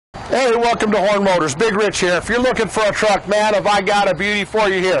Hey, welcome to Horne Motors. Big Rich here. If you're looking for a truck, man, have I got a beauty for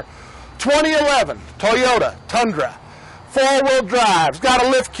you here. 2011 Toyota Tundra. 4-wheel drive. It's got a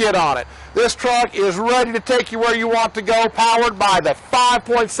lift kit on it. This truck is ready to take you where you want to go, powered by the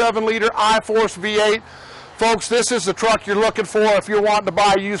 5.7 liter I-Force V8. Folks, this is the truck you're looking for if you're wanting to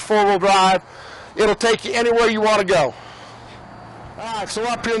buy a used 4-wheel drive. It'll take you anywhere you want to go. All right, so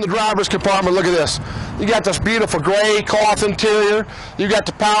up here in the driver's compartment, look at this. You got this beautiful gray cloth interior. You got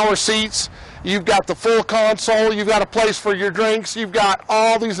the power seats. You've got the full console. You've got a place for your drinks. You've got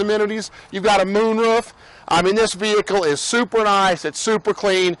all these amenities. You've got a moonroof. I mean, this vehicle is super nice. It's super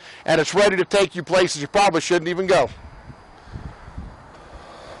clean, and it's ready to take you places you probably shouldn't even go.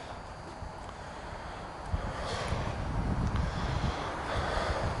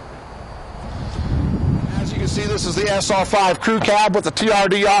 As you can see, this is the SR5 crew cab with the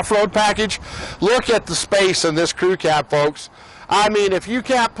TRD off-road package. Look at the space in this crew cab, folks. I mean, if you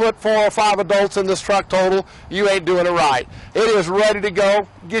can't put 4 or 5 adults in this truck total, you ain't doing it right. It is ready to go.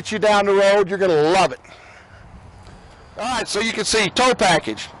 Get you down the road. You're going to love it. All right, so you can see tow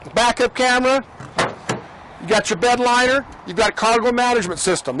package, backup camera. You got your bed liner. You've got a cargo management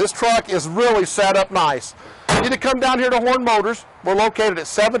system. This truck is really set up nice. You need to come down here to Horne Motors. We're located at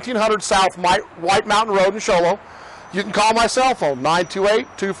 1700 South White Mountain Road in Show Low. You can call my cell phone,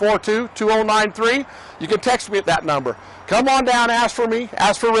 928-242-2093. You can text me at that number. Come on down, ask for me,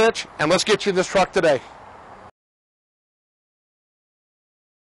 ask for Rich, and let's get you this truck today.